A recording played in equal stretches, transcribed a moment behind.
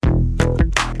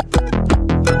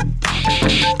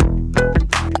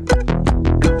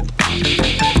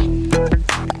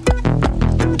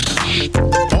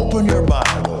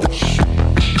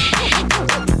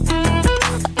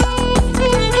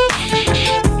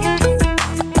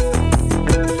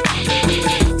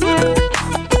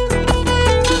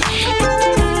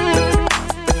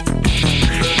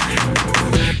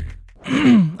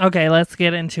Okay, let's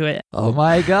get into it. Oh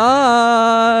my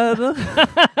God.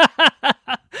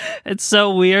 It's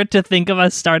so weird to think of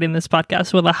us starting this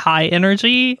podcast with a high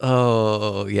energy.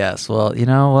 Oh, yes. Well, you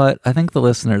know what? I think the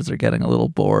listeners are getting a little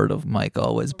bored of Mike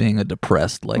always being a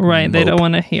depressed, Right, they mope. don't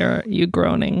want to hear you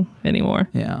groaning anymore.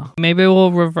 Yeah. Maybe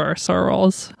we'll reverse our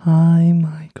roles. Hi,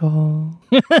 Michael.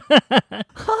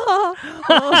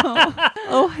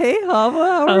 Oh, hey, Hava.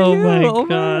 How are Oh you? my man.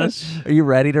 gosh. Are you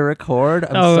ready to record?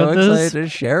 I'm Oh, so this is excited to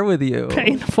share with you.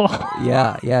 Painful.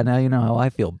 Yeah. Now you know how I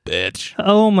feel, bitch.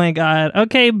 Oh my God.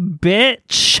 Okay,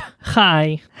 bitch.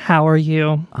 Hi, how are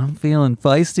you? I'm feeling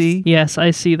feisty. Yes,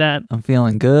 I see that. I'm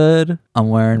feeling good. I'm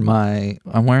wearing my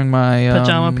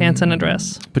Pajama pants and a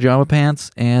dress. Pajama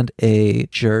pants and a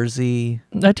jersey,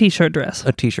 A t-shirt dress.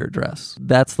 a t-shirt dress.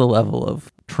 That's the level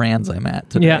of trans I'm at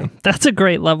today. Yeah, that's a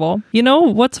great level. You know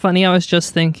what's funny? I was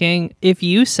just thinking, if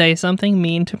you say something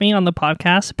mean to me on the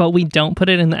podcast, but we don't put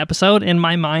it in the episode, in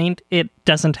my mind, it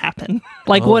doesn't happen.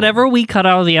 Like whatever we cut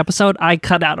out of the episode, I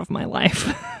cut out of my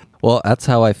life. Well, that's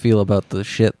how I feel about the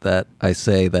shit that I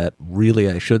say that really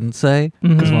I shouldn't say.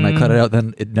 Because when I cut it out,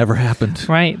 then it never happened.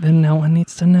 Right, then no one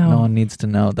needs to know. No one needs to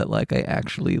know that, like, I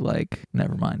actually,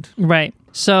 never mind. Right.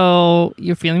 So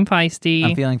you're feeling feisty.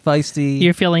 I'm feeling feisty.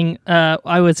 You're feeling,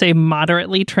 I would say,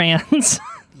 moderately trans.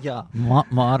 Yeah.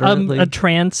 Moderately. A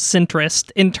trans centrist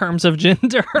in terms of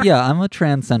gender. Yeah, I'm a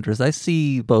transcentrist. I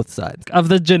see both sides. Of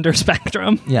the gender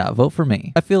spectrum. Yeah, vote for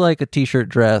me. I feel like a t-shirt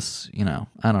dress,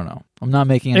 I don't know. I'm not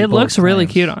making any It looks bold really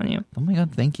claims. cute on you. Oh my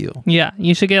God, thank you. Yeah,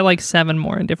 you should get like 7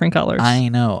 more in different colors. I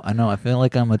know. I feel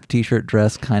like I'm a t-shirt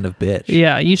dress kind of bitch.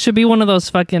 Yeah, you should be one of those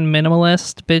fucking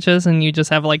minimalist bitches and you just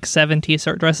have like 7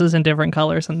 t-shirt dresses in different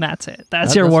colors and that's it.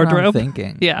 That's your wardrobe. What I'm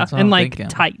thinking. Yeah, That's what and I'm like thinking.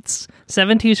 tights.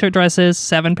 7 t-shirt dresses,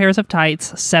 7 pairs of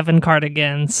tights, 7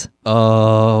 cardigans.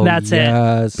 Oh, That's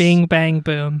yes. it. Bing, bang,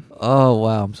 boom. Oh,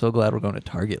 wow. I'm so glad we're going to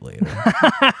Target later.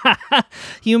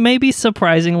 You may be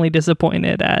surprisingly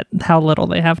disappointed at how little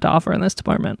they have to offer in this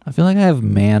department. I feel like I have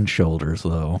man shoulders,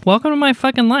 though. Welcome to my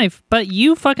fucking life. But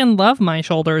you fucking love my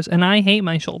shoulders and I hate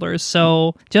my shoulders.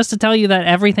 So just to tell you that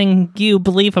everything you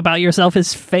believe about yourself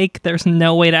is fake, there's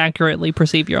no way to accurately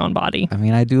perceive your own body. I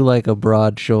mean, I do like a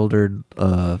broad-shouldered,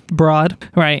 Broad.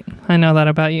 Right. I know that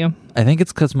about you. I think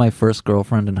it's because my first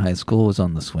girlfriend in high school was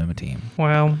on the swim team.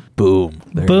 Wow. Boom.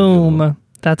 There you go. Boom.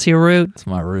 That's your root. That's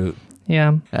my root.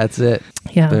 Yeah. That's it.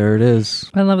 Yeah. There it is.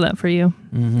 I love that for you.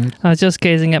 Mm-hmm. I was just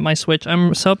gazing at my Switch.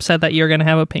 I'm so upset that you're going to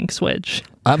have a pink Switch.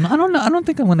 I don't know. I don't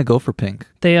think I'm going to go for pink.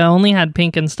 They only had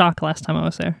pink in stock last time I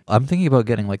was there. I'm thinking about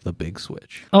getting like the big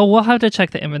Switch. Oh, we'll have to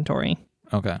check the inventory.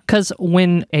 Okay. Because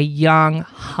when a young,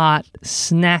 hot,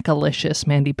 snackalicious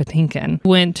Mandy Patinkin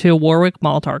went to Warwick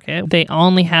Mall Target, they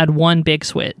only had one big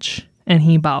Switch, and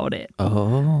he bought it.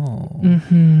 Oh.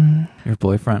 Your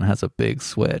boyfriend has a big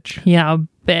Switch. Yeah, a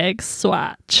big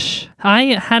Swatch. I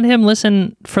had him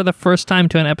listen for the first time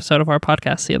to an episode of our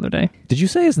podcast the other day. Did you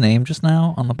say his name just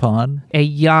now on the pod? A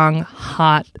young,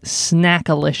 hot,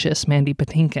 snackalicious Mandy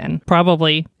Patinkin.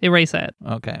 Probably erase it.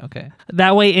 Okay.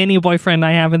 That way any boyfriend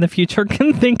I have in the future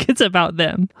can think it's about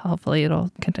them. Hopefully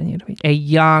it'll continue to be. A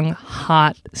young,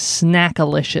 hot,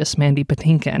 snackalicious Mandy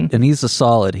Patinkin. And he's a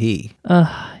solid he.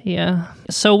 Yeah.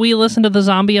 So we listened to the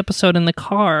zombie episode in the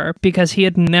car because he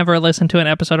had never listened to an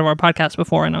episode of our podcast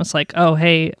before. And I was like, oh,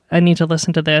 hey, I need to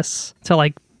listen to this to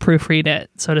like proofread it,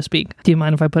 so to speak. Do you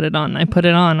mind if I put it on? I put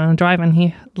it on a drive and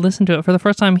he listened to it for the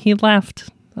first time. He laughed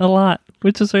a lot,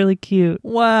 which is really cute.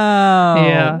 Wow.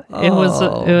 Yeah, it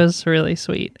was really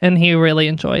sweet. And he really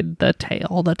enjoyed the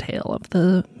tale of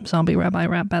the zombie rabbi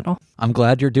rap battle. I'm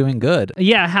glad you're doing good.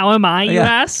 Yeah, how am I, you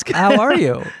ask? How are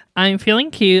you? I'm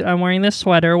feeling cute. I'm wearing this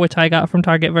sweater, which I got from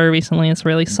Target very recently. It's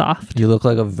really soft. You look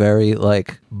like a very,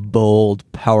 bold,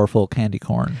 powerful candy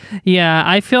corn. Yeah,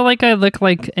 I feel like I look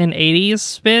like an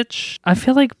 80s bitch. I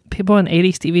feel like people in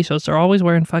 80s TV shows are always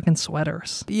wearing fucking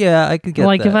sweaters. Yeah, I could get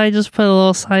that. If I just put a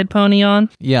little side pony on.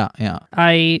 Yeah.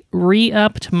 I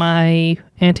re-upped my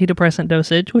antidepressant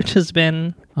dosage, which has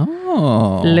been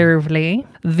Oh. lovely.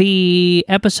 The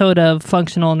episode of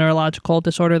functional neurological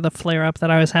disorder, the flare-up that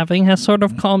I was having, has sort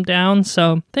of calmed down,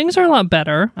 so things are a lot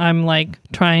better. I'm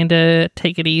trying to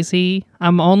take it easy.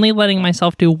 I'm only letting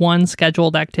myself do one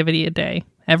scheduled activity a day.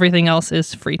 Everything else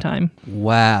is free time.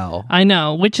 Wow. I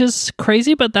know, which is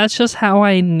crazy, but that's just how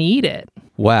I need it.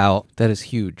 Wow. That is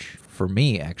huge for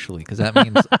me, actually, because that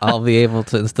means I'll be able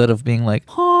to, instead of being like,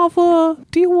 Hava,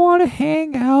 do you want to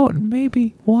hang out and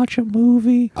maybe watch a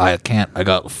movie? I can't. I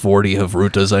got 40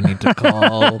 Havrutas I need to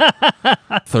call,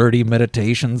 30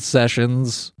 meditation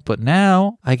sessions. But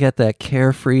now I get that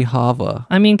carefree Hava.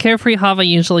 I mean, carefree Hava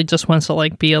usually just wants to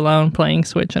be alone playing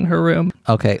Switch in her room.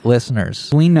 Okay, listeners,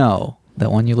 we know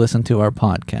that when you listen to our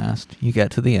podcast, you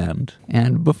get to the end,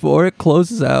 and before it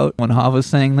closes out, when Hava's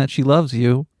saying that she loves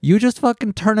you, you just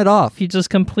fucking turn it off. You just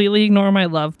completely ignore my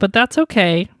love, but that's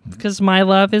okay because my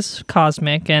love is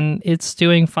cosmic and it's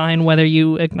doing fine whether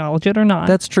you acknowledge it or not.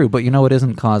 That's true, but you know it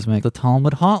isn't cosmic. The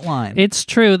Talmud hotline. It's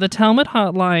true. The Talmud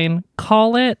hotline,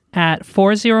 call it at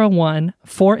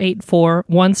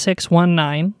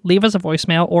 401-484-1619. Leave us a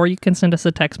voicemail or you can send us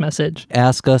a text message.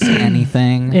 Ask us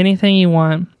anything. Anything you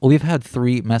want. We've had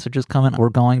 3 messages come in. We're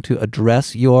going to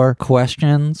address your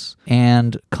questions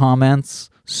and comments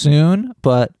soon,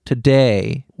 but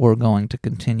today we're going to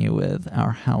continue with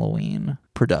our Halloween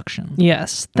production.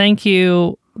 Yes. Thank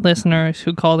you, listeners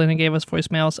who called in and gave us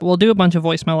voicemails. We'll do a bunch of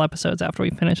voicemail episodes after we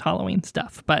finish Halloween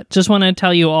stuff, but just want to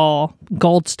tell you all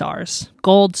gold stars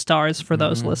for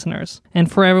those listeners.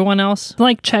 And for everyone else,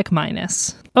 like check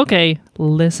minus. Okay,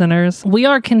 listeners, we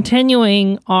are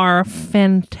continuing our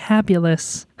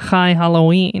fantabulous High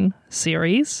Halloween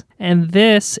series, and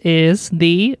this is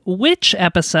the witch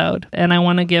episode. And I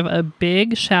want to give a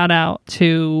big shout out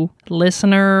to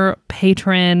listener,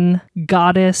 patron,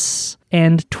 goddess,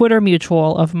 and Twitter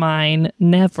mutual of mine,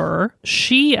 Never.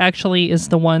 She actually is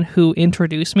the one who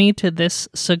introduced me to this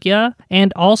sugya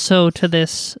and also to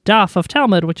this daf of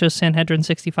Talmud, which is Sanhedrin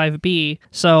 65b.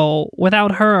 So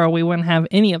without her, we wouldn't have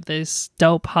any of this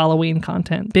dope Halloween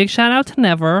content. Big shout out to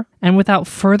Never. And without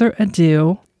further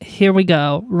ado, here we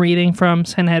go, reading from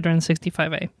Sanhedrin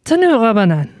 65a. Tanu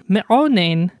Rabbanan,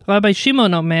 me'onen, Rabbi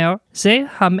Shimon Omer, ze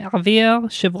ha'me'avir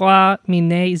shivra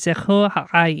minei zechur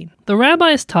ha'ayin. The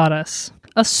rabbis taught us,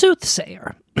 a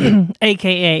soothsayer,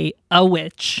 aka a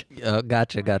witch.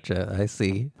 Gotcha. I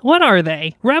see. What are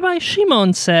they? Rabbi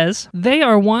Shimon says they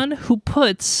are one who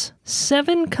puts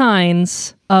 7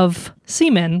 kinds of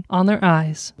semen on their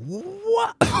eyes.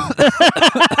 What?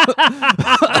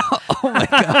 Oh my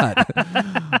God.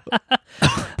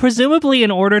 Presumably in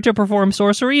order to perform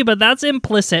sorcery, but that's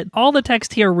implicit. All the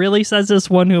text here really says this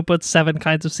one who puts 7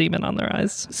 kinds of semen on their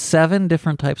eyes. 7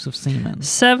 different types of semen.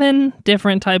 7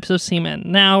 different types of semen.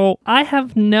 Now, I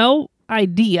have no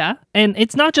idea, and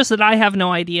it's not just that I have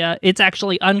no idea, it's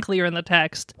actually unclear in the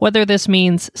text whether this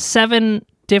means 7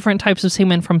 different types of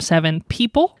semen from 7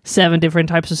 people, 7 different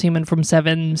types of semen from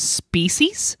 7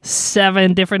 species,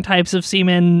 7 different types of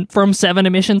semen from 7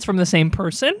 emissions from the same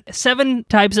person, 7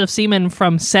 types of semen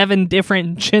from 7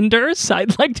 different genders.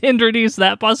 I'd like to introduce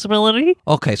that possibility.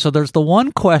 Okay, so there's the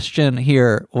one question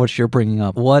here, which you're bringing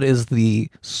up. What is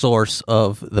the source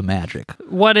of the magic?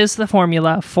 What is the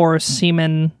formula for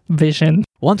semen vision?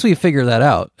 Once we figure that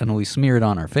out and we smear it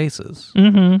on our faces,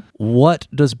 what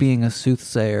does being a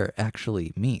soothsayer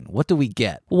actually mean? What do we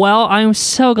get? Well, I'm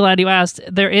so glad you asked.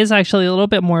 There is actually a little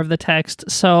bit more of the text.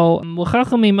 So, Rabbi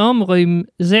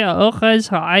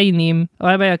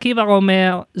Akiva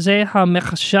Omer,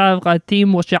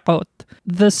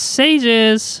 the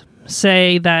sages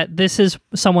say that this is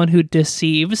someone who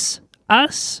deceives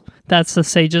us. That's the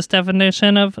sage's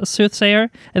definition of a soothsayer.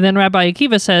 And then Rabbi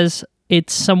Akiva says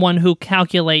it's someone who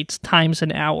calculates times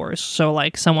and hours. So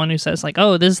like someone who says like,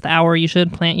 oh, this is the hour you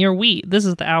should plant your wheat. This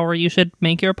is the hour you should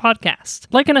make your podcast.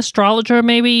 Like an astrologer,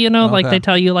 maybe, you know, like they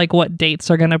tell you like what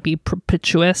dates are going to be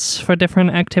propitious for different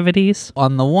activities.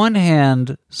 On the one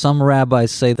hand, some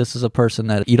rabbis say this is a person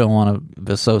that you don't want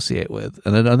to associate with.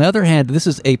 And then on the other hand, this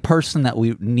is a person that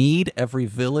we need. Every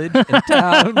village in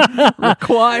town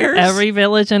requires. Every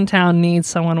village in town needs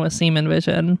someone with semen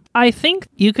vision. I think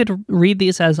you could read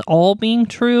these as all being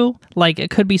true. Like it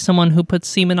could be someone who puts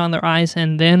semen on their eyes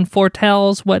and then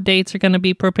foretells what dates are going to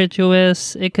be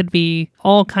propitious. It could be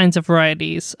all kinds of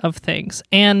varieties of things.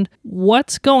 And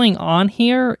what's going on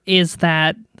here is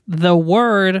that the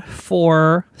word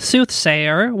for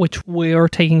soothsayer, which we're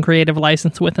taking creative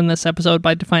license with in this episode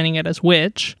by defining it as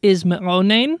witch, is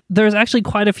me'onen. There's actually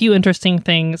quite a few interesting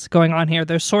things going on here.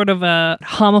 There's sort of a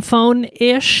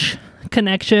homophone-ish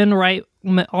connection, right?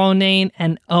 Me'onen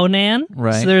and Onan.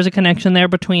 Right. So there's a connection there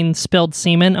between spilled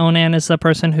semen. Onan is the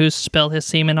person who spilled his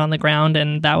semen on the ground,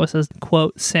 and that was a,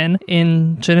 quote, sin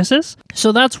in Genesis.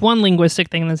 So that's one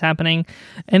linguistic thing that's happening.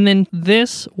 And then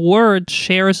this word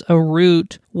shares a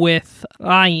root with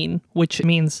ayin, which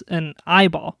means an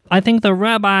eyeball. I think the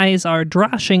rabbis are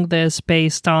drashing this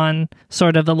based on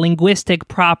sort of the linguistic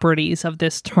properties of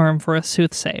this term for a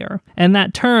soothsayer. And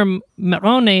that term,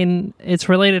 me'onen, it's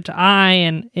related to eye,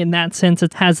 and in that sense,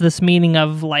 it has this meaning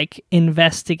of like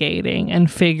investigating and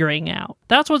figuring out.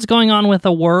 That's what's going on with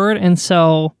the word. And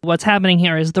so what's happening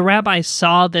here is the rabbis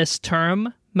saw this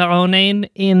term, me'onen,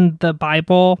 in the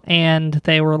Bible, and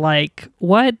they were like,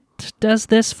 what what does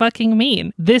this fucking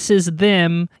mean? This is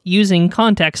them using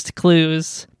context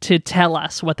clues to tell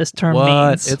us what this term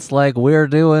means. It's like we're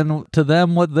doing to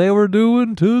them what they were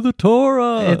doing to the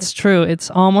Torah. It's true.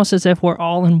 It's almost as if we're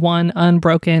all in one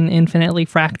unbroken, infinitely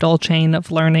fractal chain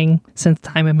of learning since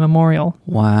time immemorial.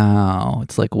 Wow.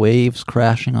 It's like waves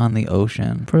crashing on the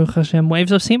ocean. Baruch Hashem,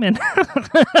 waves of semen.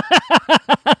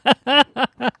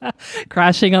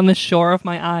 Crashing on the shore of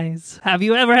my eyes. Have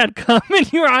you ever had cum in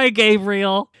your eye,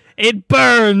 Gabriel? It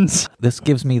burns. This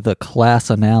gives me the class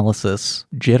analysis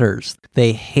jitters.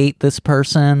 They hate this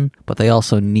person, but they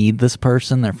also need this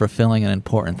person. They're fulfilling an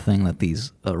important thing that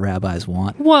these rabbis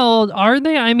want. Well, are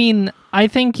they? I mean, I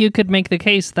think you could make the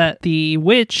case that the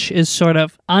witch is sort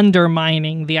of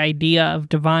undermining the idea of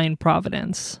divine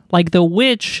providence. Like the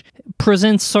witch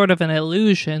presents sort of an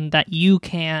illusion that you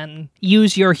can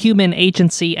use your human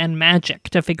agency and magic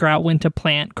to figure out when to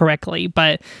plant correctly,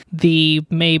 but the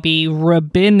maybe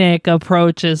rabbinic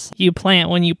approach is you plant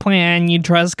when you plant, you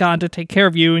trust God to take care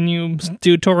of you, and you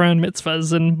do Torah and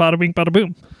mitzvahs and bada bing, bada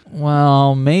boom.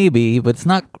 Well, maybe, but it's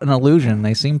not an illusion.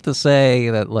 They seem to say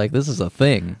that, like, this is a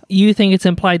thing. You think it's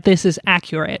implied this is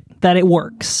accurate, that it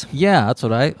works. Yeah, that's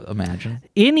what I imagine.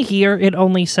 In here, it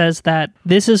only says that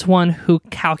this is one who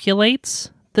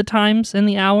calculates the times and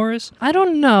the hours. I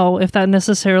don't know if that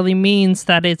necessarily means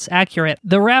that it's accurate.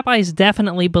 The rabbis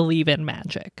definitely believe in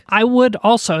magic. I would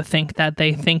also think that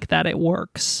they think that it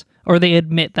works. Or they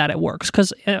admit that it works.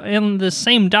 Because in the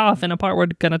same daf, in a part we're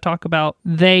going to talk about,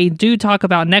 they do talk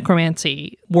about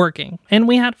necromancy working. And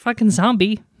we had fucking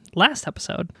zombie last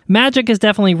episode. Magic is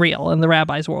definitely real in the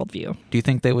rabbi's worldview. Do you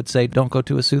think they would say, don't go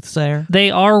to a soothsayer? They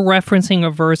are referencing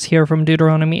a verse here from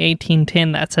Deuteronomy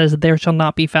 18:10 that says, there shall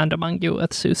not be found among you a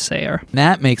soothsayer.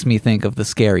 That makes me think of the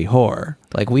scary horror.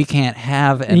 Like, we can't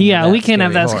have any Yeah, of that we can't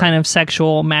have that horror. kind of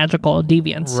sexual, magical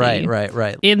deviancy.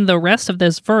 Right. In the rest of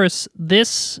this verse,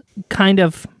 this kind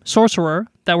of sorcerer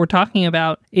that we're talking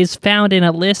about is found in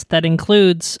a list that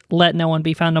includes, let no one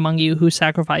be found among you who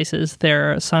sacrifices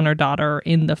their son or daughter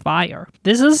in the fire.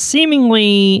 This is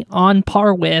seemingly on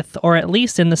par with, or at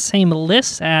least in the same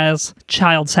list as,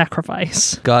 child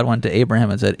sacrifice. God went to Abraham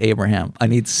and said, Abraham, I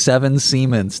need 7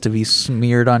 Siemens to be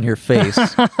smeared on your face.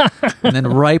 And then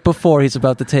right before he's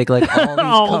about to take like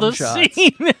all these cum shots,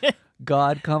 semen.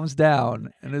 God comes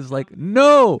down and is like,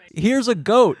 no, here's a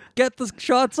goat. Get the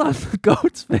shots on the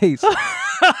goat's face.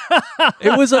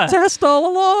 It was a test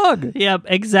all along. Yep,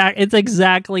 it's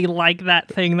exactly like that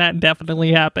thing that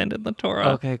definitely happened in the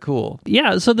Torah. Okay, cool.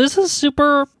 Yeah, so this is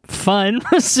super fun,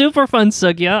 super fun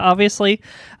sugya. Obviously,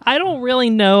 I don't really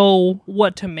know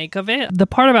what to make of it. The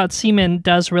part about semen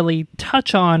does really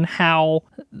touch on how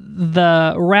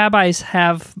the rabbis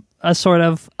have a sort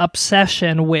of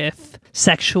obsession with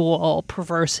sexual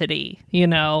perversity,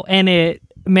 and it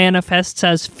manifests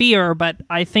as fear, but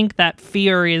I think that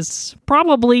fear is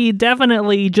probably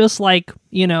definitely just like,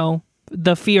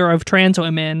 the fear of trans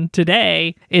women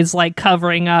today is like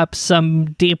covering up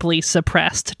some deeply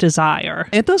suppressed desire.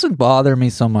 It doesn't bother me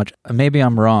so much. Maybe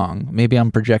I'm wrong. Maybe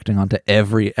I'm projecting onto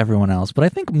everyone else. But I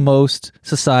think most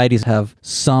societies have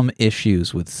some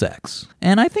issues with sex.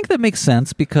 And I think that makes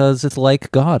sense because it's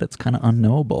like God. It's kind of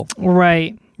unknowable.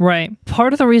 Right.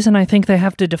 Part of the reason I think they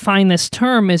have to define this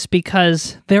term is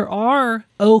because there are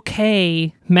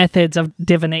okay methods of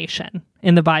divination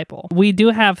in the Bible. We do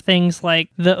have things like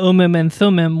the Urim and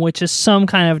Thummim, which is some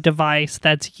kind of device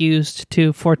that's used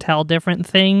to foretell different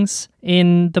things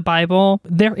in the Bible.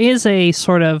 There is a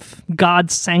sort of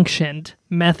God-sanctioned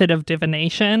method of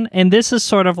divination, and this is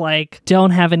sort of like,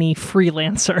 don't have any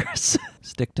freelancers.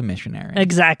 Stick to missionary.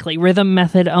 Exactly. Rhythm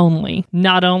method only.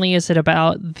 Not only is it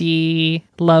about the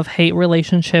love-hate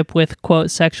relationship with, quote,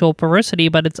 sexual perversity,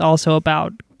 but it's also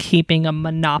about keeping a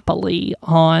monopoly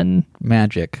on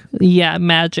magic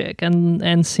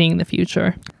and seeing the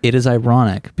future. It is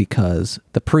ironic because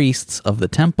the priests of the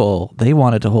temple, they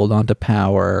wanted to hold on to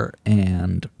power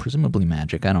and presumably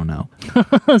magic. I don't know.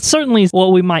 Certainly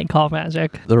what we might call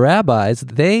magic. The rabbis,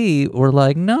 they were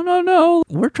like, no.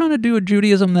 We're trying to do a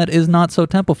Judaism that is not so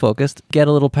temple focused, get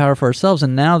a little power for ourselves.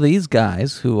 And now these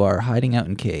guys who are hiding out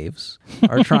in caves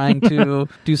are trying to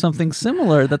do something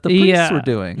similar that the priests were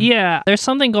doing. Yeah, there's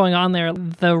something going on there.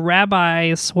 The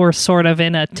rabbis were sort of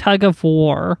in a tug of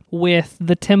war with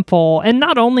the temple, and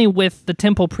not only with the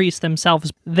temple priests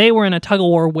themselves, they were in a tug of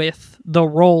war with the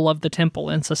role of the temple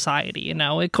in society.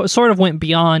 It sort of went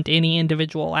beyond any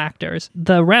individual actors.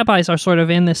 The rabbis are sort of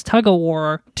in this tug of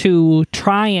war to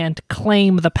try and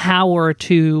claim the power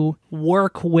to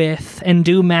work with and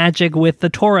do magic with the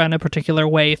Torah in a particular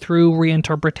way through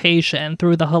reinterpretation,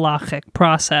 through the halachic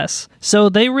process. So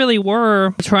they really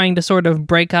were trying to sort of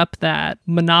break up that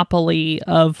monopoly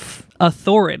of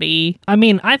authority. I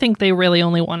mean, I think they really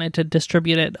only wanted to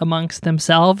distribute it amongst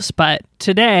themselves, but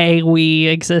today we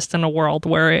exist in a world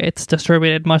where it's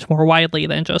distributed much more widely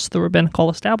than just the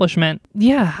rabbinical establishment.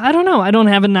 Yeah, I don't know. I don't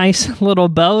have a nice little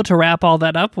bow to wrap all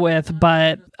that up with,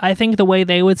 but I think the way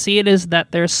they would see it is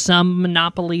that there's some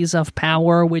monopolies of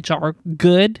power which are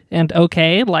good and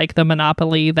okay, like the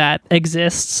monopoly that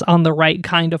exists on the right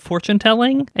kind of fortune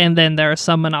telling, and then there are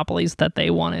some monopolies that they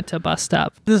wanted to bust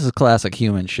up. This is classic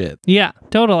human shit. Yeah,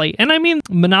 totally. And I mean,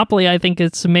 monopoly, I think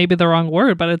it's maybe the wrong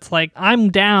word, but it's like,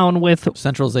 I'm down with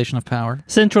Centralization of power.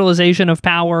 centralization of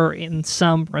power in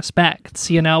some respects,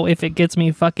 you know, if it gets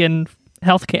me fucking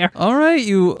healthcare. All right,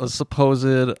 you supposed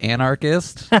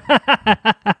anarchist.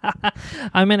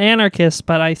 I'm an anarchist,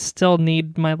 but I still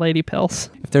need my lady pills.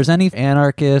 If there's any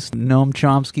anarchist, Noam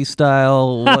Chomsky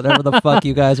style, whatever the fuck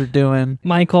you guys are doing.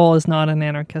 Michael is not an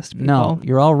anarchist, people. No,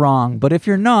 you're all wrong. But if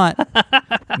you're not,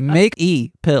 make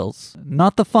E pills.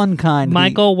 Not the fun kind.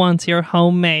 Michael wants your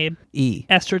homemade E.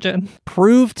 estrogen.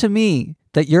 Prove to me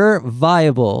that you're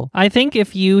viable. I think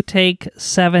if you take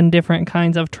 7 different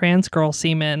kinds of trans girl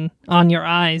semen on your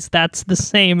eyes, that's the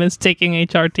same as taking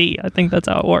HRT. I think that's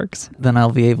how it works. Then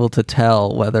I'll be able to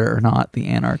tell whether or not the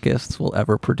anarchists will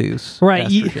ever produce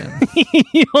estrogen.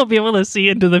 You'll be able to see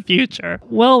into the future.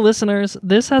 Well, listeners,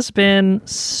 this has been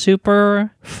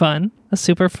super fun. A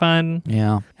super fun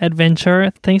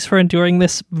adventure. Thanks for enduring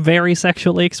this very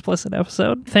sexually explicit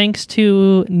episode. Thanks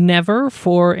to Never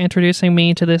for introducing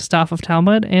me to this staff of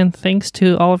Talmud, and thanks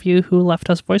to all of you who left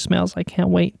us voicemails. I can't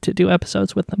wait to do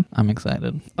episodes with them. I'm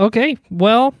excited. Okay,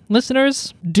 well,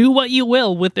 listeners, do what you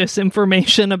will with this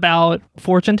information about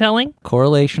fortune telling.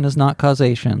 Correlation is not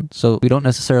causation, so we don't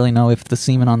necessarily know if the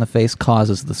semen on the face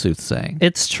causes the soothsaying.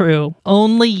 It's true.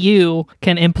 Only you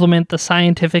can implement the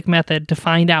scientific method to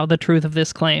find out the truth of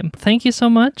this claim. Thank you so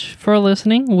much for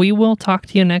listening. We will talk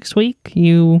to you next week,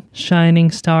 you shining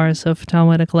stars of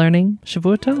Talmudic learning.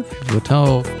 Shavua Tov.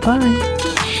 Shavua Tov.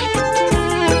 Bye.